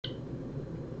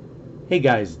Hey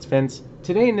guys, it's Vince.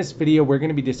 Today in this video we're going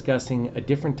to be discussing a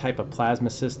different type of plasma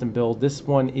system build. This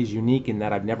one is unique in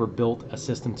that I've never built a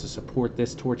system to support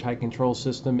this torch height control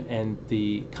system, and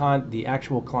the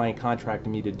actual client contracted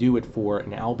me to do it for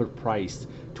an Albert Price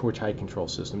torch height control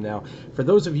system. Now, for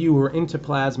those of you who are into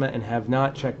plasma and have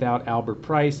not checked out Albert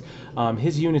Price,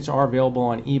 his units are available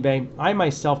on eBay. I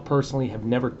myself personally have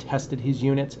never tested his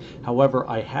units. However,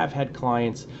 I have had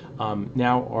clients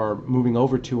now are moving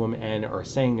over to him and are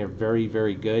saying they're very,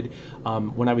 very good.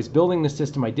 When I was building the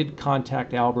system, I did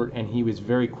contact Albert and he was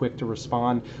very quick to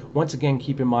respond. Once again,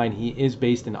 keep in mind he is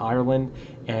based in Ireland,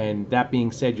 and that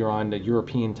being said, you're on the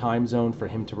European time zone for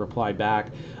him to reply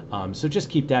back. So just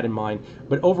keep that in mind.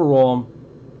 But overall,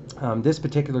 this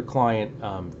particular client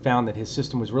found that his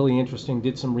system was really interesting,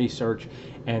 did some research,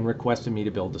 and requested me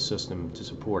to build a system to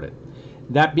support it.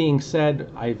 That being said,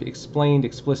 I've explained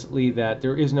explicitly that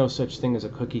there is no such thing as a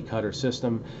cookie cutter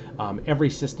system. Every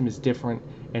system is different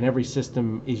and every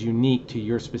system is unique to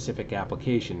your specific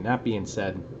application. That being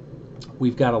said,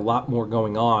 we've got a lot more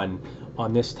going on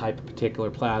this type of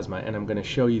particular plasma, and I'm going to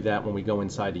show you that when we go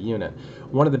inside the unit.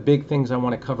 One of the big things I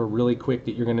want to cover really quick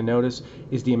that you're going to notice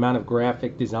is the amount of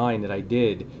graphic design that I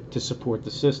did to support the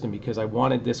system, because I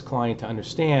wanted this client to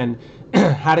understand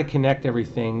how to connect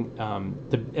everything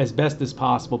as best as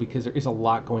possible, because there is a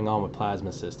lot going on with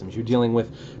plasma systems. You're dealing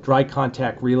with dry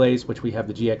contact relays, which we have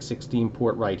the GX16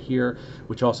 port right here,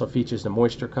 which also features the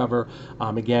moisture cover.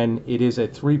 Again, it is a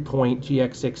 3-point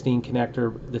GX16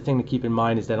 connector. The thing to keep in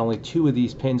mind is that only 2 of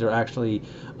these pins are actually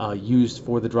used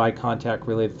for the dry contact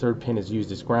relay. The 3rd pin is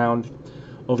used as ground.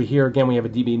 Over here again we have a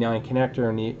Db9 connector,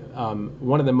 and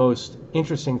one of the most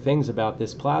interesting things about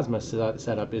this plasma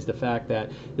setup is the fact that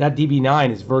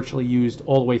Db9 is virtually used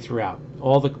all the way throughout.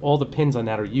 All the pins on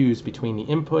that are used between the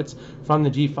inputs from the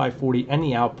G540 and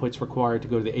the outputs required to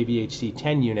go to the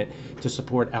AVHC10 unit to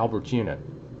support Albert's unit.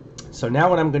 So now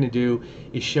what I'm going to do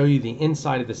is show you the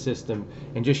inside of the system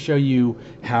and just show you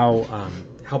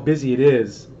how busy it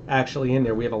is actually in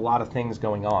there. We have a lot of things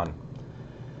going on.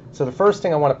 So the first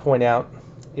thing I want to point out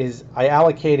is I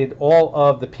allocated all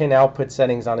of the pin output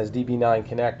settings on his Db9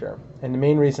 connector. And the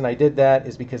main reason I did that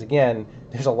is because, again,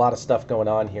 there's a lot of stuff going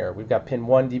on here. We've got pin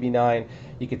 1 Db9.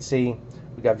 You can see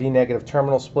we've got V-negative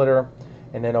terminal splitter.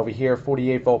 And then over here,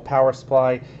 48-volt power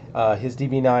supply. His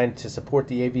Db9, to support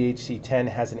the AVHC10,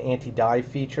 has an anti-dive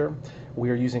feature. We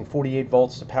are using 48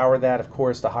 volts to power that. Of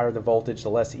course, the higher the voltage, the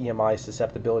less EMI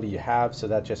susceptibility you have, so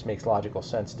that just makes logical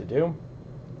sense to do.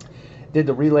 Did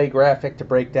the relay graphic to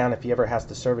break down if he ever has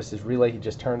to service his relay. He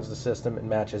just turns the system and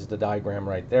matches the diagram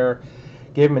right there.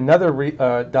 Gave him another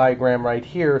diagram right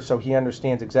here so he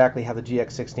understands exactly how the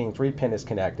GX16 3-pin is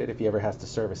connected if he ever has to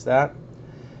service that.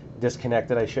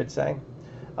 Disconnected, I should say.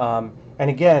 And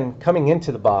again, coming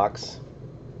into the box,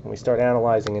 when we start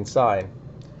analyzing inside,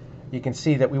 you can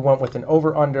see that we went with an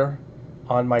over-under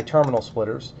on my terminal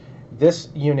splitters. This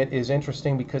unit is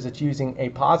interesting because it's using a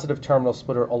positive terminal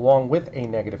splitter along with a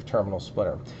negative terminal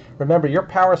splitter. Remember, your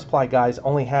power supply guys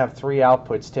only have 3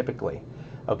 outputs typically.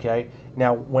 Okay?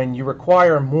 Now, when you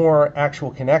require more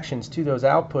actual connections to those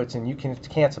outputs and you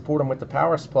can't support them with the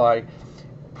power supply,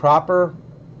 proper,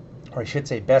 or I should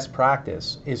say best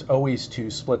practice, is always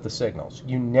to split the signals.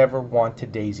 You never want to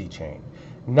daisy chain.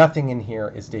 Nothing in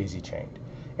here is daisy chained.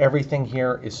 Everything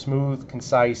here is smooth,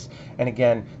 concise, and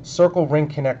again, circle ring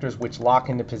connectors which lock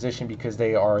into position because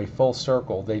they are a full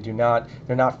circle. They're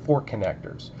not fork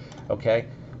connectors. Okay?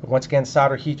 Once again,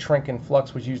 solder heat shrink and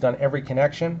flux was used on every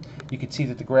connection. You can see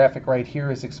that the graphic right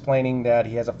here is explaining that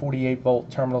he has a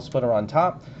 48-volt terminal splitter on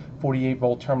top,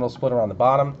 48-volt terminal splitter on the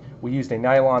bottom. We used a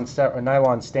nylon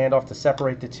standoff to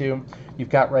separate the two. You've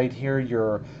got right here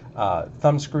your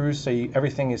thumb screws, so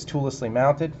everything is toollessly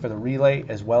mounted for the relay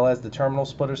as well as the terminal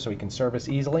splitter, so we can service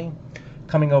easily.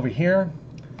 Coming over here,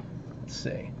 let's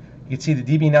see, you can see the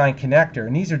Db9 connector,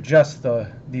 and these are just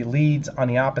the leads on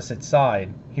the opposite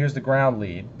side. Here's the ground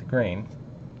lead, the green.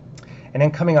 And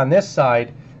then coming on this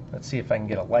side, let's see if I can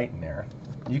get a light in there.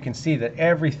 You can see that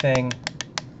everything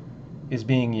is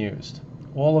being used.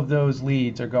 All of those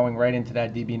leads are going right into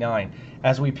that Db9.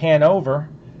 As we pan over,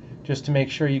 just to make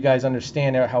sure you guys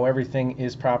understand how everything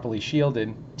is properly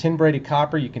shielded, tin braided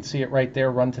copper, you can see it right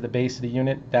there, run to the base of the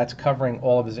unit. That's covering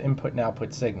all of his input and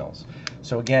output signals.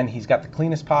 So again, he's got the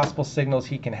cleanest possible signals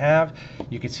he can have.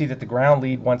 You can see that the ground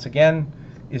lead, once again,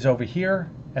 is over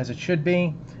here, as it should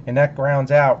be, and that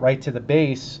grounds out right to the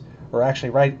base, or actually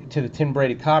right to the tin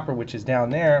braided copper, which is down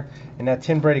there. And that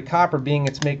tin braided copper, being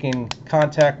it's making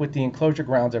contact with the enclosure,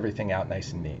 grounds everything out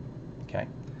nice and neat. Okay.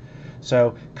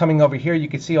 So coming over here, you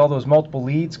can see all those multiple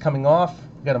leads coming off.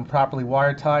 Got them properly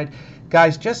wire tied.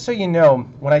 Guys, just so you know,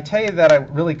 when I tell you that I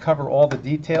really cover all the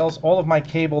details, all of my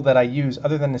cable that I use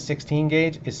other than the 16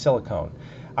 gauge is silicone.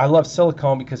 I love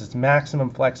silicone because it's maximum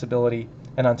flexibility,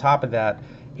 and on top of that,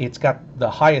 it's got the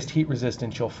highest heat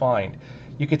resistance you'll find.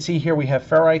 You can see here we have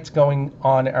ferrites going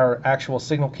on our actual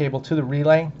signal cable to the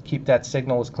relay. Keep that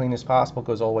signal as clean as possible. It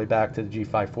goes all the way back to the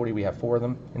G540. We have 4 of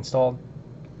them installed.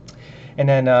 And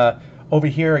then over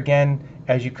here again,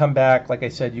 as you come back, like I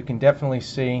said, you can definitely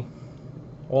see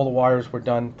all the wires were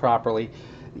done properly.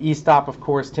 The E-stop, of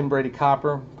course, tin-braided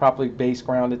copper, properly base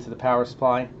grounded to the power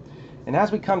supply. And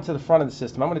as we come to the front of the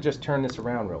system, I'm going to just turn this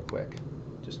around real quick.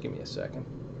 Just give me a second,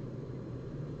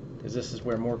 because this is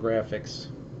where more graphics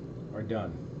are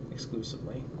done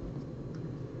exclusively.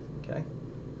 Okay.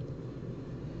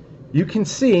 You can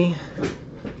see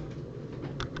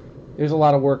there's a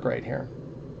lot of work right here.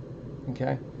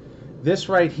 Okay. This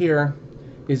right here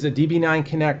is a Db9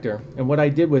 connector, and what I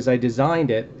did was I designed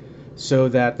it so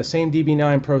that the same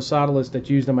Db9 Pro solderless that's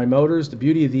used on my motors, the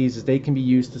beauty of these is they can be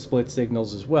used to split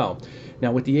signals as well.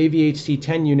 Now with the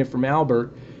AVHC10 unit from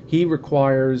Albert, he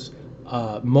requires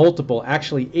multiple,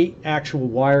 actually 8 actual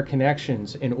wire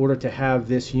connections in order to have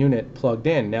this unit plugged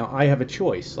in. Now I have a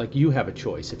choice, like you have a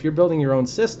choice. If you're building your own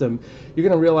system, you're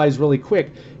going to realize really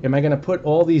quick, am I going to put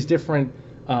all these different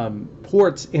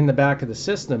ports in the back of the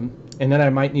system, and then I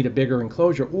might need a bigger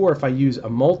enclosure, or if I use a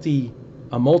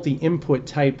multi-input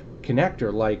type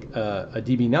connector like a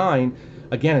Db9,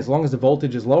 again, as long as the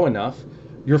voltage is low enough,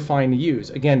 you're fine to use.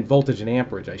 Again, voltage and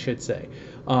amperage, I should say.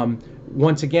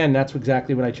 Once again, that's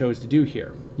exactly what I chose to do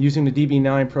here. Using the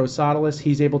Db9 Pro solderless,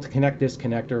 he's able to connect this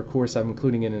connector. Of course, I'm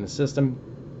including it in the system.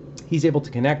 He's able to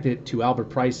connect it to Albert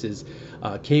Price's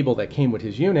cable that came with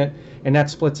his unit, and that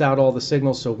splits out all the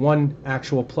signals, so one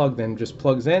actual plug then just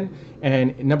plugs in,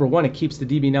 and number one, it keeps the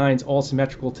Db9s all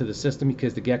symmetrical to the system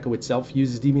because the Gecko itself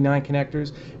uses Db9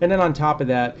 connectors, and then on top of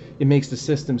that, it makes the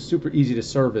system super easy to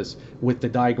service with the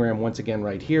diagram once again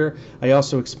right here. I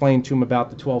also explained to him about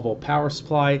the 12-volt power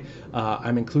supply.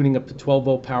 I'm including up to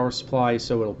 12-volt power supply,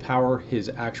 so it'll power his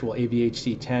actual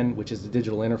AVHC10, which is the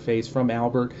digital interface from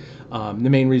Albert. The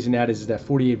main reason that is that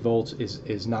 48 volts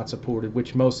is not supported,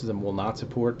 which most of them will not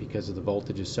support because of the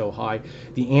voltage is so high.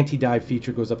 The anti-dive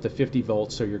feature goes up to 50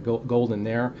 volts, so you're golden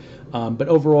there. But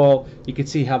overall, you can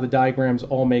see how the diagrams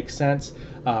all make sense.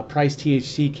 Price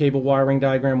THC cable wiring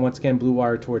diagram, once again, blue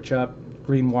wire torch up,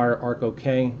 green wire arc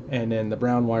OK, and then the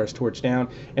brown wires torch down.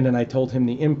 And then I told him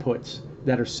the inputs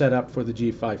that are set up for the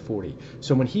G540.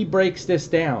 So when he breaks this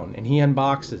down and he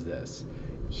unboxes this,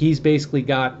 he's basically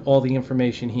got all the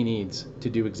information he needs to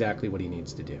do exactly what he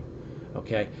needs to do.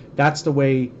 Okay, that's the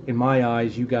way, in my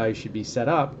eyes, you guys should be set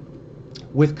up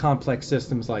with complex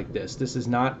systems like this. This is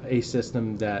not a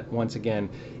system that, once again,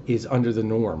 is under the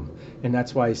norm. And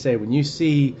that's why I say, when you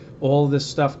see all this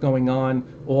stuff going on,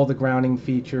 all the grounding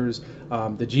features,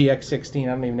 the GX16, I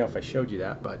don't even know if I showed you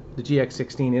that, but the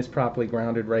GX16 is properly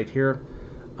grounded right here.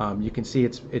 You can see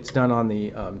it's done on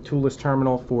the toolless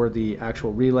terminal for the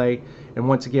actual relay. And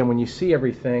once again, when you see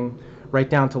everything, right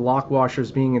down to lock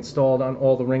washers being installed on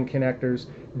all the ring connectors,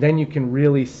 then you can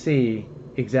really see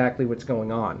exactly what's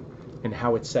going on and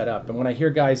how it's set up. And when I hear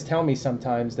guys tell me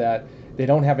sometimes that they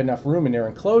don't have enough room in their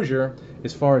enclosure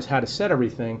as far as how to set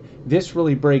everything, this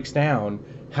really breaks down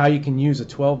how you can use a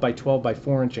 12 by 12 by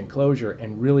 4 inch enclosure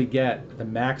and really get the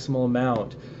maximal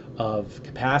amount of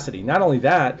capacity. Not only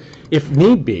that, if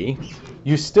need be,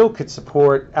 you still could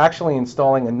support actually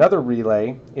installing another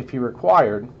relay if he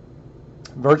required,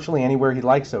 virtually anywhere he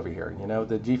likes over here. You know,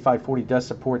 the G540 does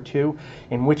support 2,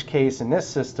 in which case in this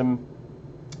system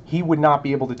he would not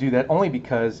be able to do that, only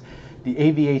because the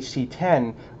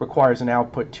AVHC10 requires an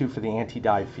output 2 for the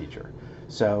anti-dive feature.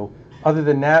 So other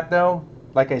than that though,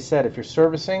 like I said, if you're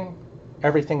servicing,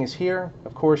 everything is here.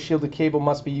 Of course, shielded cable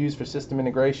must be used for system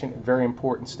integration, very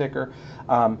important sticker.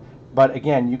 But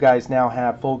again, you guys now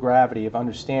have full gravity of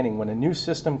understanding when a new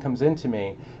system comes into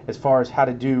me as far as how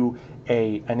to do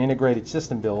an integrated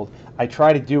system build. I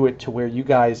try to do it to where you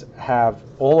guys have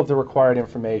all of the required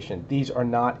information. These are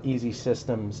not easy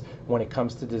systems when it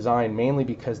comes to design, mainly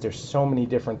because there's so many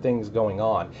different things going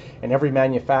on. And every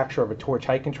manufacturer of a torch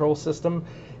height control system,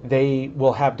 they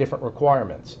will have different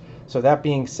requirements. So that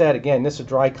being said, again, this is a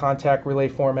dry contact relay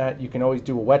format. You can always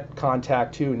do a wet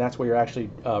contact too, and that's where you're actually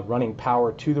running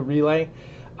power to the relay,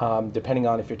 depending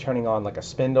on if you're turning on like a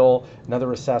spindle,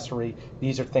 another accessory.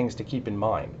 These are things to keep in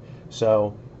mind.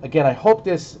 So again, I hope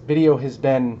this video has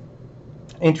been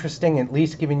interesting, at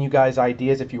least giving you guys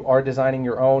ideas if you are designing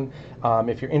your own.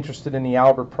 If you're interested in the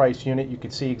Albert Price unit, you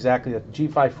can see exactly that the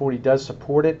G540 does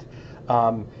support it.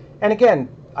 And again,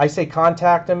 I say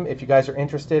contact them if you guys are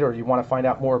interested or you want to find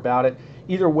out more about it.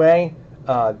 Either way,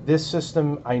 this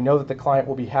system I know that the client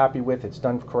will be happy with. It's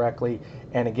done correctly,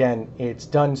 and again, it's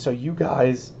done so you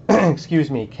guys excuse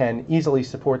me, can easily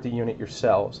support the unit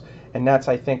yourselves. And that's,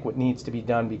 I think, what needs to be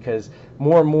done, because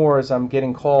more and more as I'm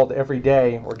getting called every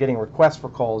day, or getting requests for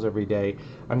calls every day,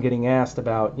 I'm getting asked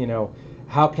about, you know,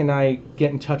 how can I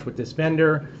get in touch with this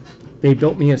vendor? They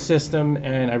built me a system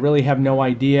and I really have no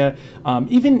idea.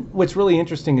 Even what's really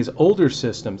interesting is older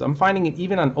systems. I'm finding it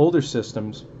even on older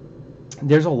systems,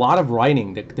 there's a lot of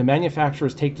writing. The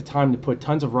manufacturers take the time to put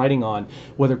tons of writing on,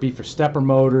 whether it be for stepper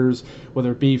motors,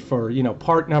 whether it be for, you know,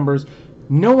 part numbers.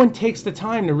 No one takes the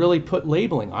time to really put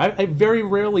labeling. I very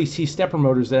rarely see stepper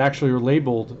motors that actually are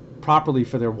labeled properly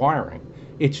for their wiring.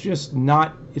 It's just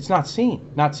not, it's not seen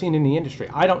in the industry.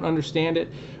 I don't understand it,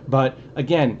 but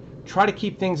again, try to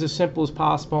keep things as simple as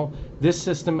possible. This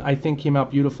system, I think, came out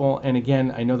beautiful, and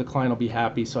again, I know the client will be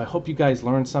happy, so I hope you guys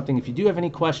learned something. If you do have any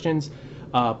questions,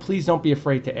 please don't be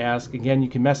afraid to ask. Again, you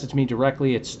can message me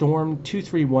directly at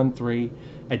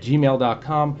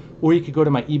storm2313@gmail.com, or you could go to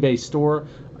my eBay store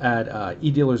at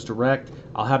eDealers Direct.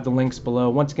 I'll have the links below.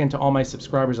 Once again, to all my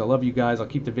subscribers, I love you guys. I'll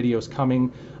keep the videos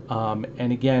coming.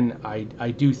 And again,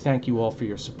 I do thank you all for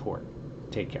your support.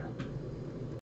 Take care.